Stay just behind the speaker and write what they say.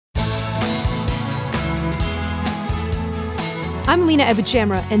I'm Lena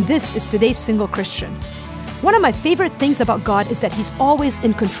Abujamra, and this is Today's Single Christian. One of my favorite things about God is that He's always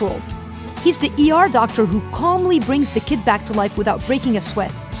in control. He's the ER doctor who calmly brings the kid back to life without breaking a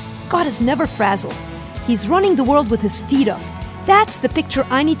sweat. God is never frazzled. He's running the world with His feet up. That's the picture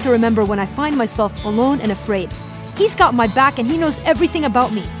I need to remember when I find myself alone and afraid. He's got my back and He knows everything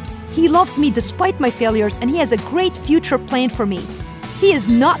about me. He loves me despite my failures, and He has a great future planned for me. He is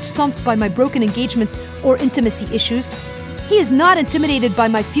not stumped by my broken engagements or intimacy issues. He is not intimidated by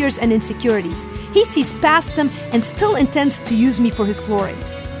my fears and insecurities. He sees past them and still intends to use me for His glory.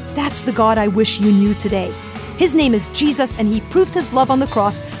 That's the God I wish you knew today. His name is Jesus, and He proved His love on the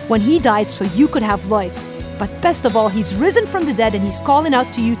cross when He died so you could have life. But best of all, He's risen from the dead, and He's calling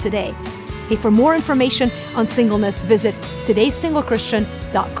out to you today. Hey, for more information on singleness, visit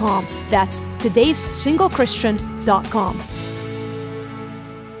today'ssinglecchristian.com. That's today'ssinglecchristian.com.